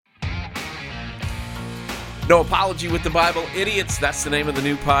No Apology with the Bible Idiots. That's the name of the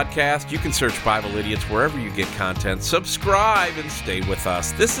new podcast. You can search Bible Idiots wherever you get content. Subscribe and stay with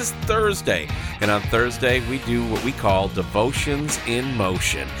us. This is Thursday, and on Thursday we do what we call Devotions in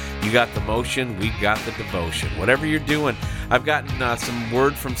Motion. You got the motion, we've got the devotion. Whatever you're doing, I've gotten some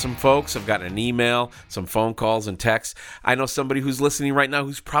word from some folks. I've gotten an email, some phone calls and texts. I know somebody who's listening right now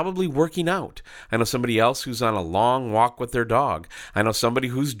who's probably working out. I know somebody else who's on a long walk with their dog. I know somebody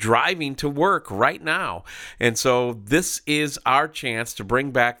who's driving to work right now. And so this is our chance to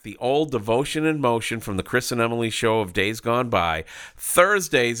bring back the old Devotion in Motion from the Chris and Emily show of days gone by.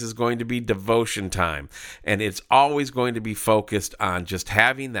 Thursdays is going to be devotion time, and it's always going to be focused on just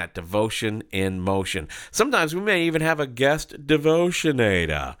having that devotion in motion. Sometimes we may even have a guest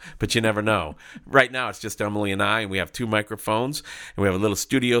devotionator, but you never know. Right now it's just Emily and I, and we have two microphones, and we have a little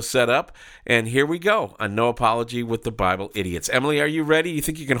studio set up, and here we go on No Apology with the Bible Idiots. Emily, are you ready? You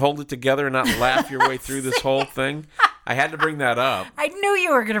think you can hold it together and not laugh your way through this whole thing? I had to bring that up. I knew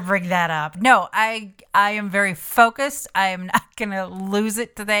you were going to bring that up. No, I am very focused. I am not going to lose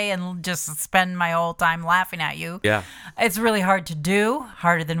it today and just spend my whole time laughing at you. Yeah. It's really hard to do,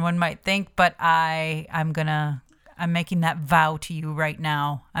 harder than one might think, but I'm making that vow to you right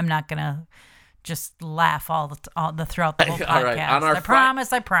now. I'm not going to just laugh all the throughout the whole podcast. All right. I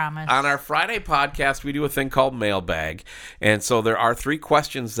promise. On our Friday podcast, we do a thing called Mailbag. And so there are 3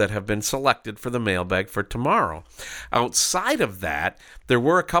 questions that have been selected for the mailbag for tomorrow. Outside of that, there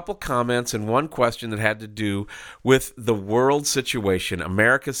were a couple comments and one question that had to do with the world situation,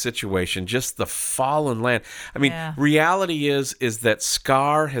 America's situation, just the fallen land. I mean, Reality is that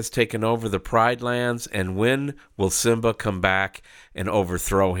Scar has taken over the Pride Lands, and when will Simba come back and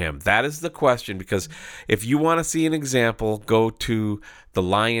overthrow him? That is the question, because if you want to see an example, go to The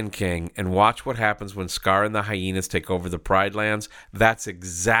Lion King and watch what happens when Scar and the hyenas take over the Pride Lands. That's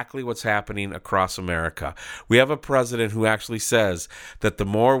exactly what's happening across America. We have a president who actually says that the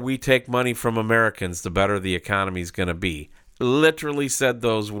more we take money from Americans, the better the economy is going to be. Literally said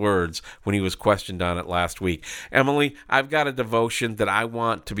those words when he was questioned on it last week. Emily, I've got a devotion that I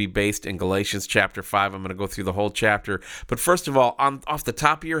want to be based in Galatians chapter 5. I'm going to go through the whole chapter. But first of all, off the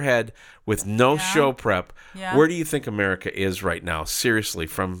top of your head, with no show prep, where do you think America is right now? Seriously,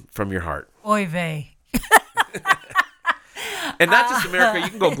 from your heart. Oy vey. And not just America, you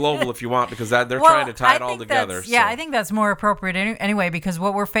can go global if you want, because they're trying to tie it all together. Yeah, I think that's more appropriate anyway, because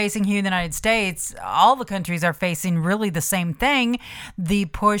what we're facing here in the United States, all the countries are facing really the same thing. The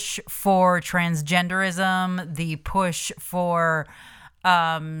push for transgenderism, the push for,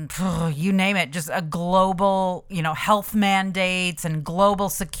 you name it, just a global, health mandates and global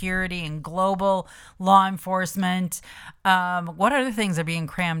security and global law enforcement. What other things are being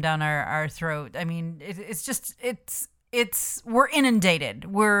crammed down our throat? I mean, we're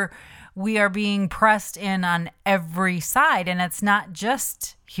inundated. We are being pressed in on every side, and it's not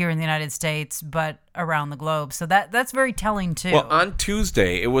just here in the United States, but around the globe. So that's very telling too. Well, on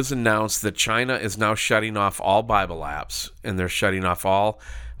Tuesday, it was announced that China is now shutting off all Bible apps, and they're shutting off all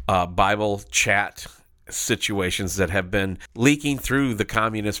Bible chat situations that have been leaking through the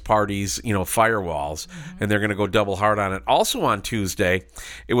Communist Party's, firewalls, and they're going to go double hard on it. Also on Tuesday,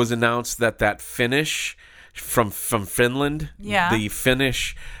 it was announced that Finnish from Finland, the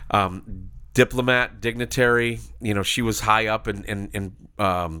Finnish dignitary, she was high up in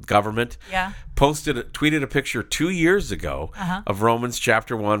government, tweeted a picture 2 years ago of Romans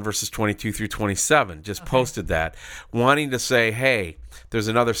chapter 1, verses 22 through 27, posted that, wanting to say, hey, there's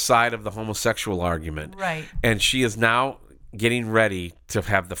another side of the homosexual argument. Right. And she is now getting ready to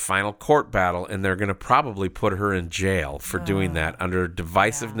have the final court battle, and they're going to probably put her in jail for doing that under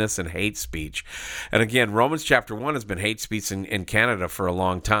divisiveness and hate speech. And again, Romans chapter 1 has been hate speech in Canada for a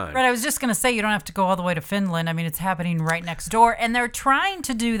long time. Right, I was just going to say, you don't have to go all the way to Finland. I mean, it's happening right next door, and they're trying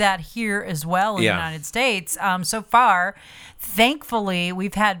to do that here as well in the United States. So far, thankfully,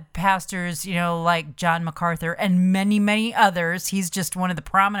 we've had pastors, like John MacArthur and many, many others. He's just one of the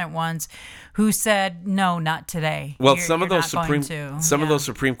prominent ones who said, no, not today. Well, some of those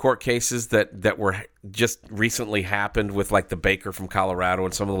Supreme Court cases that were just recently happened with like the Baker from Colorado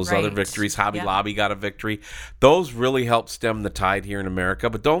and some of those other victories, Hobby Lobby got a victory. Those really helped stem the tide here in America.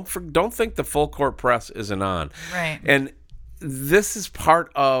 But don't think the full court press isn't on. Right. And this is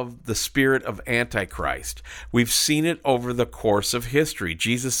part of the spirit of Antichrist. We've seen it over the course of history.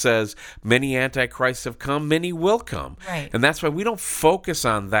 Jesus says, many Antichrists have come, many will come. Right. And that's why we don't focus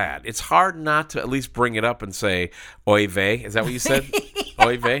on that. It's hard not to at least bring it up and say, oy vey. Is that what you said?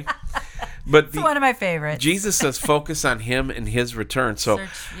 Oy vey? But It's one of my favorites. Jesus says focus on him and his return. So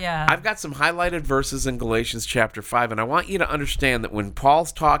yeah. I've got some highlighted verses in Galatians chapter 5, and I want you to understand that when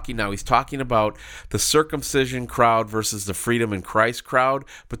Paul's talking now, he's talking about the circumcision crowd versus the freedom in Christ crowd,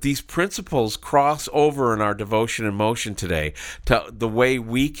 but these principles cross over in our devotion and motion today to the way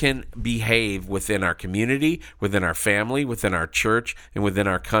we can behave within our community, within our family, within our church, and within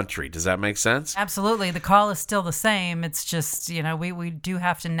our country. Does that make sense? Absolutely. The call is still the same. It's just, we do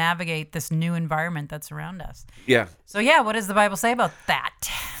have to navigate this new environment that's around us. Yeah. So, what does the Bible say about that?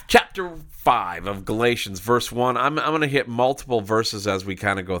 Chapter 5 of Galatians, verse 1. I'm going to hit multiple verses as we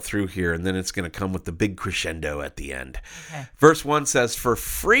kind of go through here, and then it's going to come with the big crescendo at the end. Okay. Verse 1 says, "For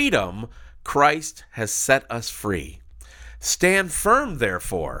freedom Christ has set us free. Stand firm,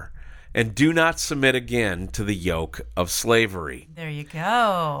 therefore, and do not submit again to the yoke of slavery." There you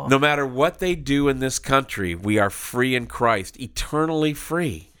go. No matter what they do in this country, we are free in Christ, eternally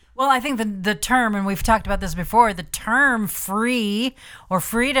free. Well, I think the term, and we've talked about this before, the term free or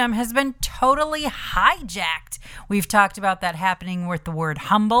freedom has been totally hijacked. We've talked about that happening with the word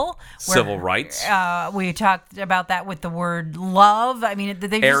humble. Civil rights. We talked about that with the word love. I mean,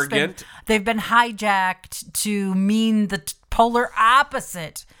 Arrogant. They've been hijacked to mean the polar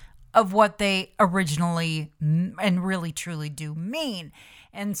opposite of what they originally and really truly do mean.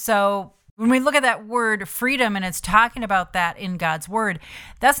 And so when we look at that word freedom and it's talking about that in God's word,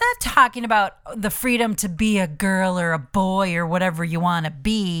 that's not talking about the freedom to be a girl or a boy or whatever you want to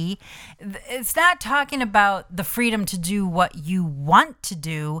be. It's not talking about the freedom to do what you want to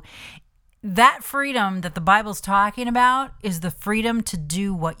do. That freedom that the Bible's talking about is the freedom to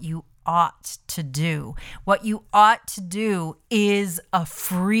do what you ought to do. What you ought to do is a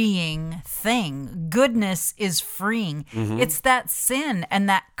freeing thing. Goodness is freeing. Mm-hmm. It's that sin and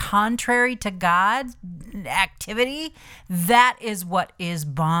that contrary to God activity, that is what is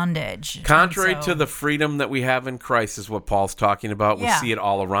bondage. Contrary to the freedom that we have in Christ is what Paul's talking about. We see it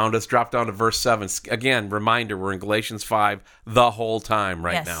all around us. Drop down to verse 7. Again, reminder, we're in Galatians 5 the whole time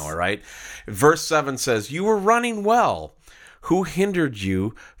right now, all right? Verse 7 says, "You were running well. Who hindered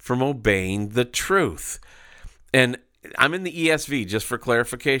you from obeying the truth?" And I'm in the ESV, just for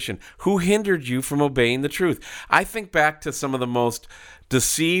clarification. Who hindered you from obeying the truth? I think back to some of the most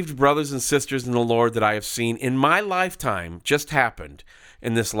deceived brothers and sisters in the Lord that I have seen in my lifetime just happened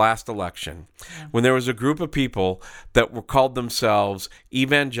in this last election, when there was a group of people that were called themselves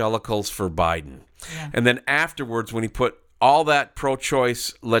evangelicals for Biden. Yeah. And then afterwards, when he put all that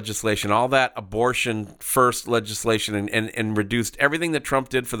pro-choice legislation, all that abortion first legislation, and reduced everything that Trump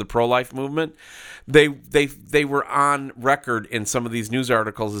did for the pro-life movement, they were on record in some of these news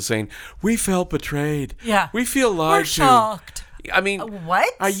articles as saying, "We felt betrayed. Yeah. We feel lied We're shocked." I mean,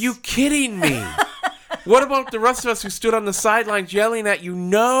 what? Are you kidding me? What about the rest of us who stood on the sidelines yelling at you?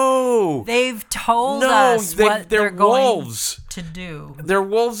 No. They've told us what they're wolves. Going to do. They're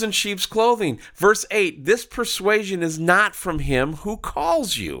wolves in sheep's clothing. Verse 8, "This persuasion is not from him who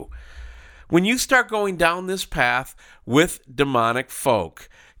calls you." When you start going down this path with demonic folk,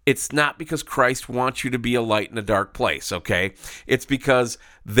 it's not because Christ wants you to be a light in a dark place, okay? It's because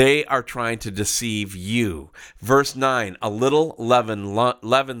they are trying to deceive you. Verse 9, "A little leaven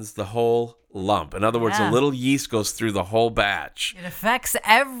leavens the whole lump." In other words, a little yeast goes through the whole batch. It affects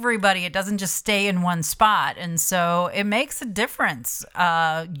everybody. It doesn't just stay in one spot. And so it makes a difference.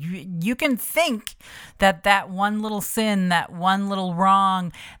 You can think that one little sin, that one little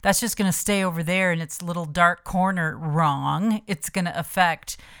wrong, that's just going to stay over there in its little dark corner wrong. It's going to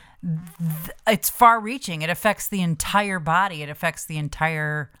affect... It's far-reaching. It affects the entire body. It affects the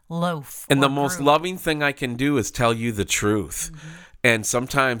entire loaf. And the most loving thing I can do is tell you the truth. Mm-hmm. And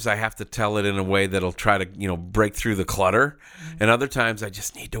sometimes I have to tell it in a way that'll try to, break through the clutter. Mm-hmm. And other times I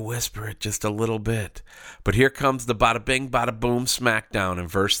just need to whisper it just a little bit. But here comes the bada bing, bada boom smackdown in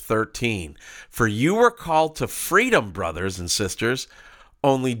verse 13. "For you were called to freedom, brothers and sisters.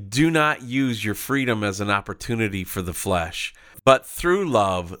 Only do not use your freedom as an opportunity for the flesh, but through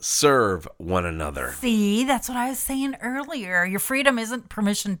love serve one another." See, that's what I was saying earlier. Your freedom isn't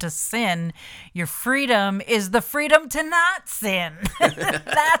permission to sin. Your freedom is the freedom to not sin.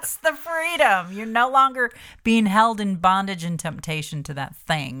 That's the freedom. You're no longer being held in bondage and temptation to that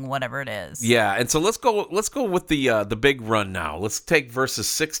thing, whatever it is. Yeah, and so let's go with the big run now. Let's take verses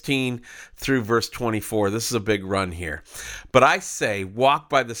 16 through verse 24. This is a big run here. "But I say, walk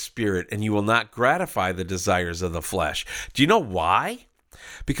by the Spirit, and you will not gratify the desires of the flesh." Do you know why?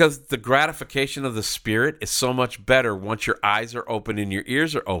 Because the gratification of the Spirit is so much better once your eyes are open and your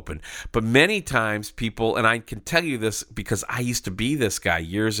ears are open. But many times people, and I can tell you this because I used to be this guy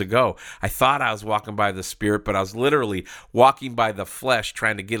years ago. I thought I was walking by the Spirit, but I was literally walking by the flesh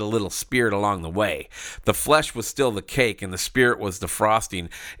trying to get a little Spirit along the way. The flesh was still the cake and the Spirit was the frosting.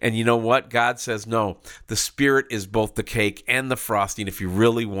 And you know what? God says, no, the Spirit is both the cake and the frosting if you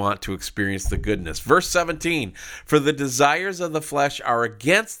really want to experience the goodness. Verse 17, for the desires of the flesh are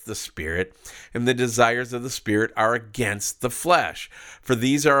against the Spirit, and the desires of the Spirit are against the flesh. For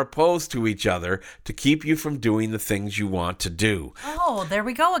these are opposed to each other to keep you from doing the things you want to do. Oh, there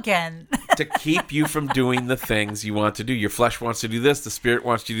we go again. To keep you from doing the things you want to do. Your flesh wants to do this, the Spirit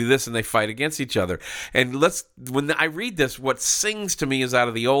wants to do this, and they fight against each other. And when I read this, what sings to me is out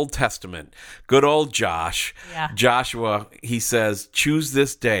of the Old Testament. Good old Josh. Yeah. Joshua, he says, choose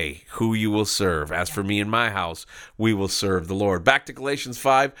this day who you will serve. As for me and my house, we will serve the Lord. Back to Galatians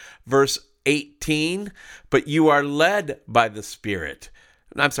 5, verse 18. But you are led by the Spirit.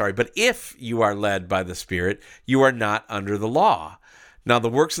 I'm sorry, but if you are led by the Spirit, you are not under the law. Now, the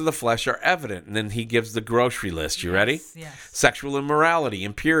works of the flesh are evident, and then he gives the grocery list. You ready? Yes. Sexual immorality,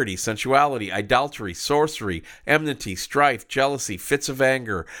 impurity, sensuality, idolatry, sorcery, enmity, strife, jealousy, fits of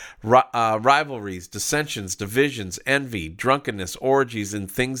anger, rivalries, dissensions, divisions, envy, drunkenness, orgies, and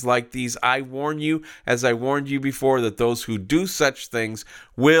things like these. I warn you, as I warned you before, that those who do such things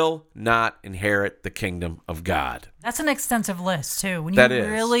will not inherit the kingdom of God. That's an extensive list, too. When you That is.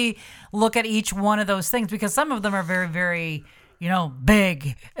 really look at each one of those things, because some of them are very, very,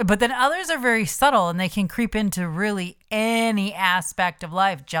 big, but then others are very subtle and they can creep into really any aspect of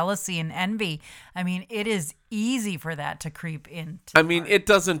life. Jealousy and envy. I mean, it is easy for that to creep into. I mean, it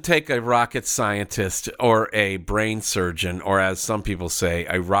doesn't take a rocket scientist or a brain surgeon, or as some people say,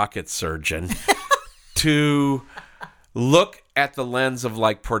 a rocket surgeon, to look at the lens of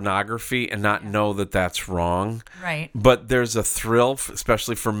like pornography and not know that that's wrong. Right. But there's a thrill,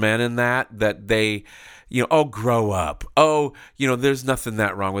 especially for men in that they, oh, grow up. Oh, there's nothing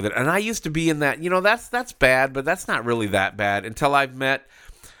that wrong with it. And I used to be in that, that's bad, but that's not really that bad until I've met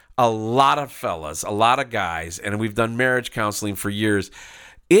a lot of fellas, a lot of guys, and we've done marriage counseling for years.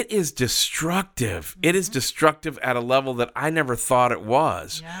 It is destructive. It is destructive at a level that I never thought it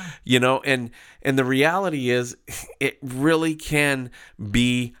was. Yeah. And the reality is it really can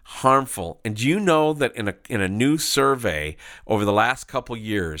be harmful. And do you know that in a new survey over the last couple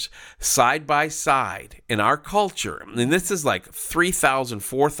years, side by side in our culture, and this is like 3,000,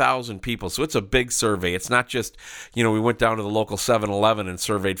 4,000 people, so it's a big survey. It's not just, we went down to the local 7-Eleven and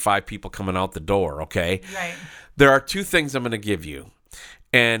surveyed 5 people coming out the door, okay? Right. There are 2 things I'm going to give you.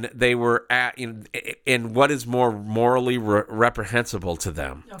 And they were in what is more morally reprehensible to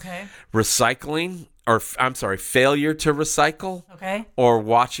them. Okay. Recycling, failure to recycle. Okay. Or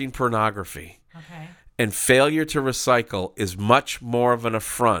watching pornography. Okay. And failure to recycle is much more of an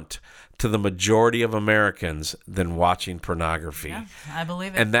affront to the majority of Americans than watching pornography. Yeah, I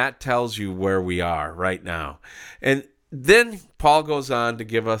believe it. And that tells you where we are right now. And then Paul goes on to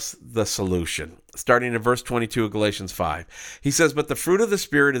give us the solution, starting in verse 22 of Galatians 5. He says, but the fruit of the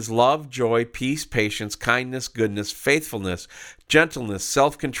Spirit is love, joy, peace, patience, kindness, goodness, faithfulness, gentleness,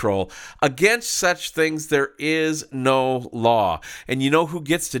 self-control. Against such things there is no law. And you know who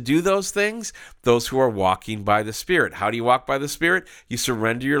gets to do those things? Those who are walking by the Spirit. How do you walk by the Spirit? You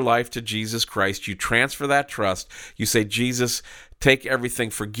surrender your life to Jesus Christ. You transfer that trust. You say, Jesus, take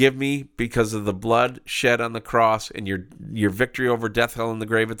everything. Forgive me because of the blood shed on the cross and your victory over death, hell, and the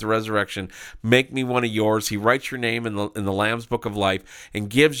grave at the resurrection. Make me one of yours. He writes your name in the Lamb's Book of Life and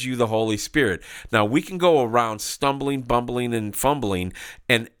gives you the Holy Spirit. Now, we can go around stumbling, bumbling, and fumbling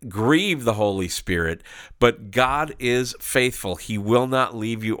and grieve the Holy Spirit, but God is faithful. He will not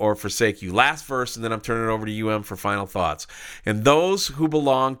leave you or forsake you. Last verse, and then I'm turning it over to UM for final thoughts. And those who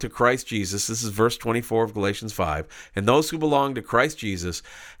belong to Christ Jesus, this is verse 24 of Galatians 5, and those who belong to Christ Jesus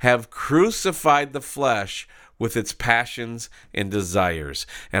have crucified the flesh with its passions and desires.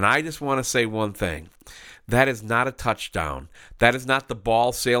 And I just want to say one thing. That is not a touchdown. That is not the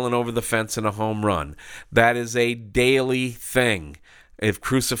ball sailing over the fence in a home run. That is a daily thing of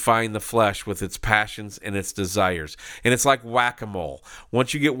crucifying the flesh with its passions and its desires. And it's like whack-a-mole.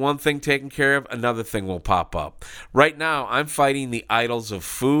 Once you get one thing taken care of, another thing will pop up. Right now, I'm fighting the idols of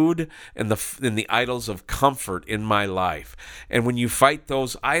food and the idols of comfort in my life. And when you fight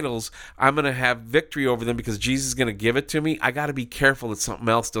those idols, I'm going to have victory over them because Jesus is going to give it to me. I got to be careful that something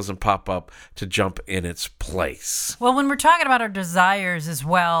else doesn't pop up to jump in its place. Well, when we're talking about our desires as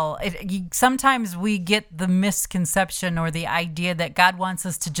well, sometimes we get the misconception or the idea that God God wants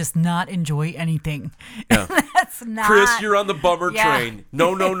us to just not enjoy anything. Yeah. That's not. Chris, you're on the bummer Yeah. train.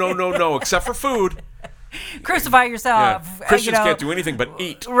 No, except for food. Crucify yourself. Yeah. Christians can't do anything but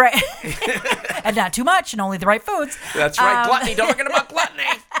eat. Right. And not too much, and only the right foods. That's right. Gluttony. Don't forget about gluttony.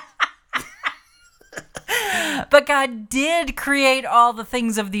 But God did create all the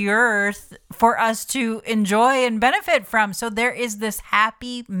things of the earth for us to enjoy and benefit from. So there is this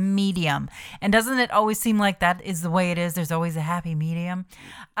happy medium. And doesn't it always seem like that is the way it is? There's always a happy medium.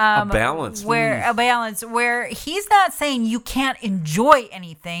 A balance. A balance where he's not saying you can't enjoy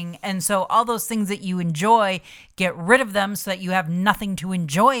anything. And so all those things that you enjoy, get rid of them so that you have nothing to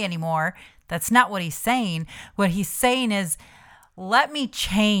enjoy anymore. That's not what he's saying. What he's saying is, let me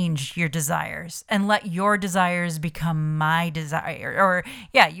change your desires and let your desires become my desire. Or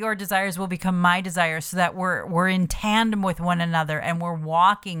your desires will become my desires, so that we're in tandem with one another and we're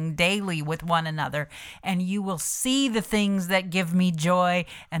walking daily with one another. And you will see the things that give me joy,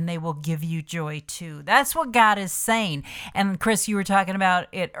 and they will give you joy too. That's what God is saying. And Chris, you were talking about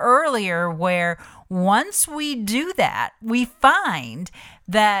it earlier, where once we do that, we find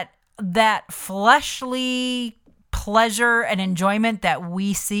that fleshly pleasure and enjoyment that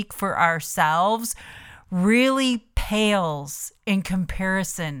we seek for ourselves really pales in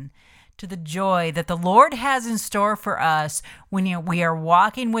comparison to the joy that the Lord has in store for us when we are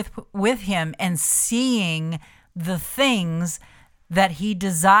walking with him and seeing the things that he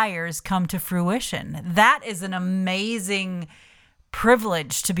desires come to fruition. That is an amazing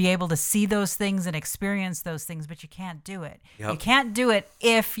privilege, to be able to see those things and experience those things, but you can't do it. Yep. You can't do it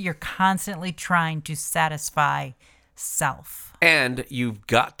if you're constantly trying to satisfy self. And you've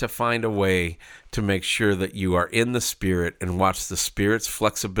got to find a way to make sure that you are in the Spirit and watch the Spirit's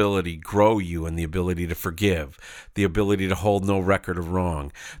flexibility grow you in the ability to forgive, the ability to hold no record of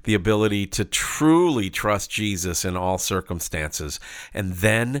wrong, the ability to truly trust Jesus in all circumstances. And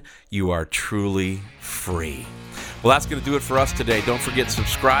then you are truly free. Well, that's going to do it for us today. Don't forget,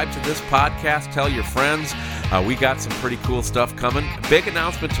 subscribe to this podcast. Tell your friends. We got some pretty cool stuff coming. Big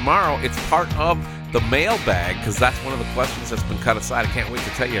announcement tomorrow. It's part of the mailbag, because that's one of the questions that's been cut aside. I can't wait to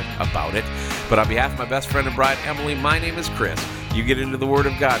tell you about it. But on behalf of my best friend and bride, Emily, my name is Chris. You get into the Word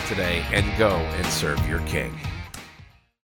of God today and go and serve your King.